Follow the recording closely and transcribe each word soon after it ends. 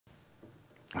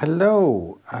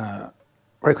Hello,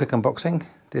 very quick unboxing.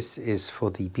 This is for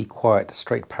the Be Quiet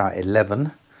Straight Power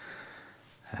 11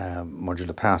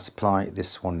 modular power supply.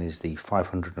 This one is the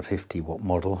 550 watt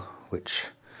model, which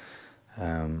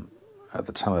at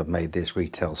the time I've made this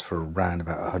retails for around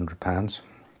about £100,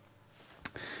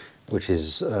 which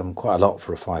is quite a lot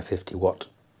for a 550 watt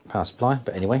power supply.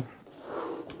 But anyway,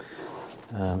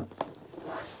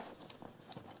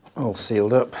 all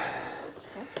sealed up.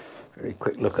 Very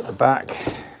quick look at the back,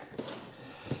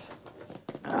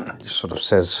 and it just sort of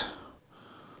says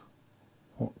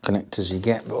what connectors you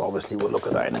get, but obviously we'll look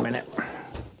at that in a minute.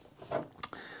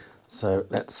 So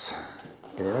let's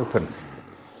get it open.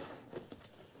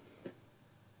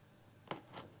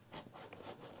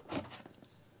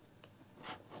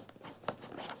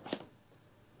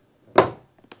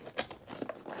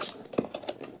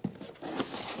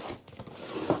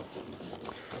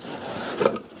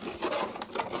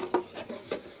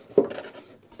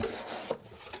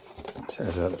 So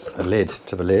there's a lid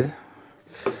to the lid.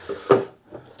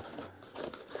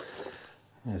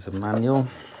 There's a manual.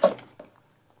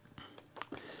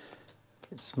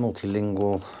 It's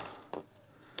multilingual.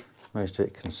 Most of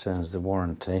it concerns the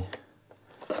warranty.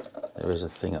 There is a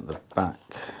thing at the back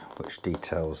which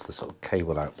details the sort of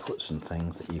cable outputs and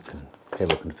things that you can,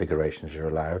 cable configurations you're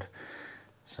allowed.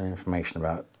 So information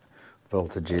about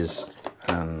voltages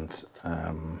and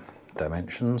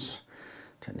dimensions,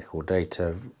 technical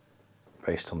data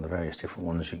based on the various different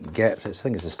ones you can get. So I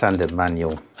think it's a standard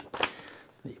manual that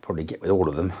you probably get with all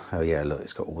of them. Oh yeah, look,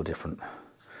 it's got all the different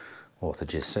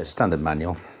voltages. So it's a standard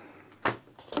manual.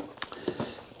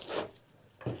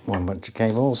 One bunch of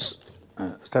cables,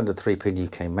 standard 3-pin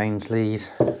UK mains lead.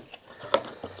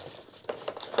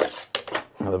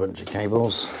 Another bunch of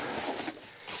cables.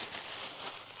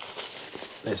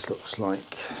 This looks like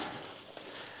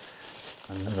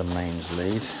another mains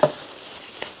lead.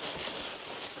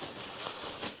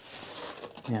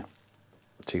 Yeah,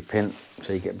 2-pin,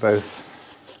 so you get both.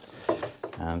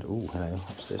 And oh, hello,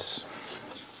 what's this?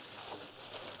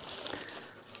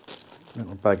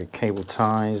 Little bag of cable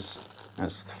ties.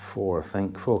 That's 4, I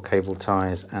think. 4 cable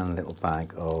ties and a little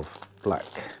bag of black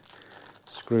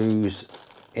screws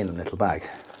in a little bag.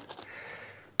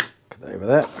 Put that over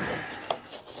there.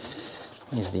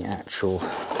 Here's the actual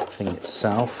thing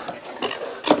itself.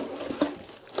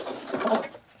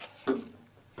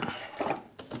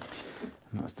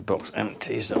 And that's the box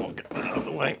empty, so we'll get that out of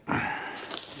the way. I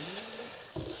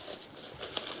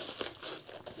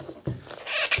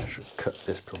should cut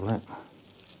this probably.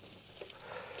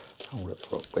 Hold it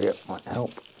properly up might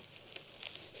help.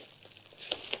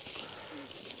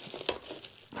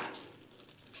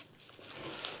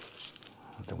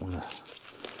 I don't want to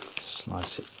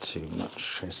slice it too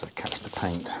much in case I catch the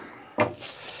paint.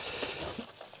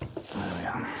 There we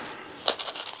are.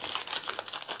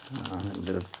 A little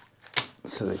bit of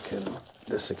silicone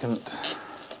desiccant.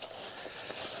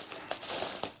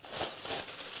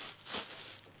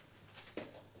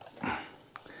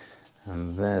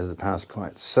 And there's the power supply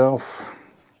itself.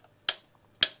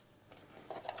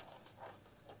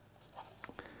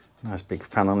 Nice big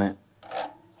fan on it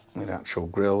with actual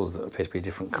grills that appear to be a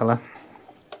different colour.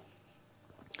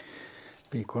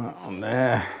 Be quiet on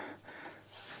there.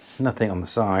 Nothing on the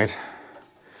side.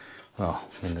 Well,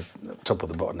 in the top or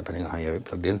the bottom, depending on how you have it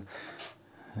plugged in.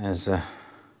 There's a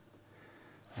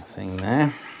thing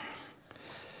there.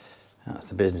 That's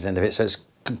the business end of it. So it's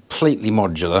completely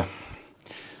modular.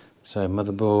 So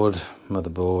motherboard,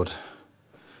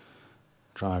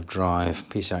 drive,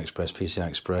 PCI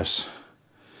Express.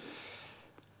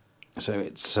 So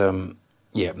it's,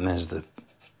 yeah, and there's the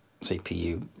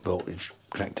CPU voltage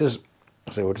connectors.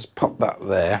 So we'll just pop that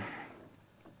there.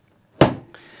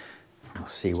 I'll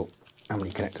see how many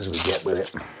connectors we get with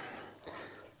it.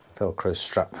 Velcro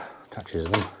strap attaches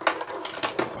them.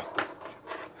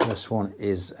 First one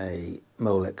is a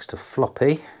Molex to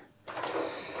floppy.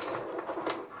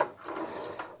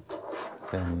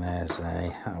 Then there's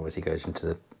that obviously goes into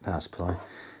the power supply.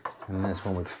 And there's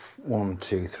one with 4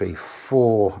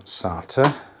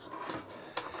 SATA.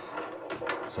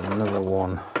 There's another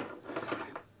one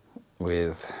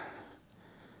with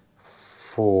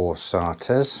 4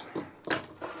 SATAs.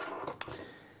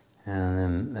 And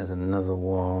then there's another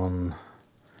one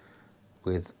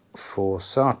with 4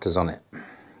 SATAs on it.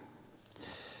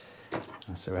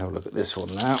 So we'll have a look at this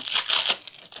one now.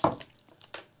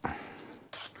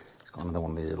 Another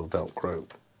one of these little Velcro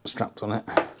straps on it.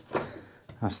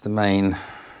 That's the main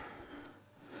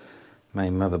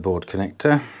motherboard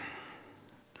connector.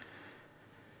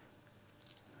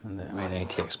 And the main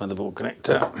ATX motherboard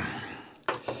connector.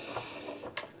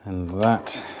 And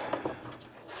that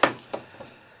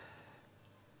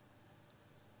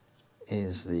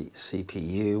is the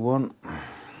CPU one,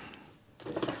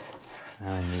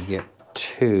 and you get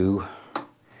two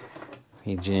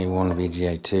VGA1,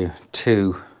 VGA2,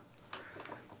 two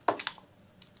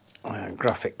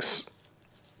graphics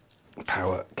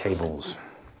power cables.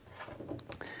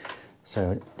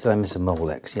 So did I miss a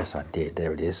Molex? Yes, I did.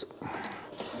 There it is.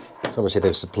 So obviously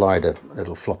they've supplied a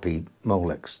little floppy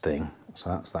Molex thing, so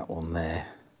that's that one there.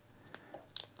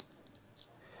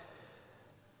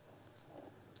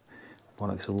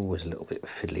 Molex are always a little bit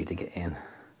fiddly to get in.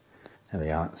 There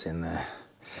we are, that's in there.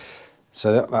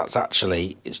 So that's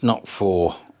actually, it's not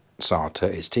for SATA,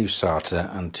 it's two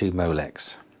SATA and two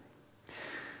Molex.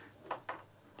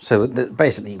 So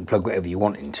basically you can plug whatever you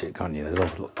want into it, can't you? There's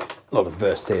a lot of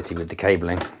versatility with the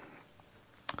cabling.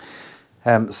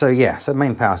 So yeah, so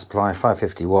main power supply,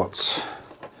 550 watts,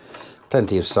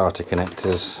 plenty of SATA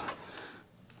connectors,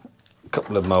 a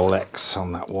couple of Molex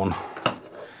on that one,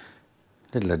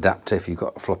 little adapter if you've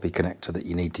got a floppy connector that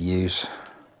you need to use,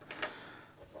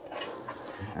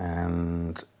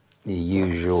 and the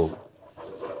usual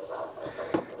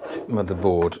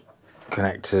motherboard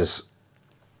connectors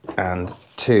and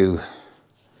two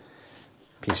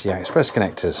PCI Express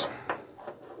connectors.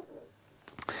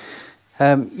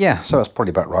 Yeah, so that's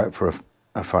probably about right for a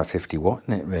 550 watt,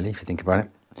 isn't it, really, if you think about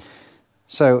it?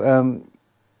 So,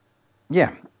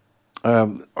 yeah,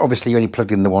 obviously you only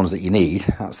plug in the ones that you need.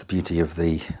 That's the beauty of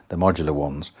the modular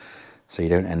ones. So you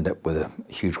don't end up with a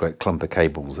huge great clump of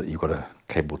cables that you've got a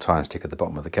cable tie and stick at the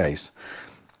bottom of the case.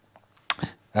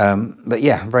 But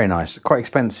yeah, very nice. Quite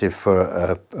expensive for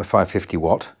a 550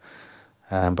 watt,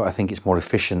 but I think it's more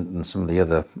efficient than some of the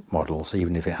other models,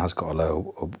 even if it has got a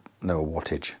lower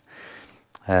wattage.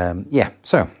 Yeah,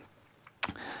 so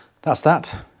that's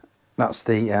that. That's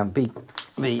the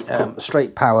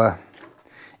straight power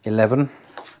 11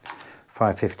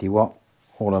 550 watt,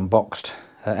 all unboxed.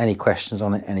 Any questions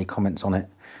on it, any comments on it,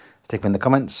 stick them in the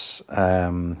comments.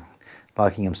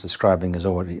 Liking and subscribing is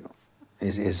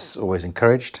always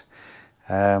encouraged.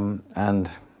 And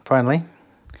finally,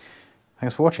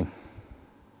 thanks for watching.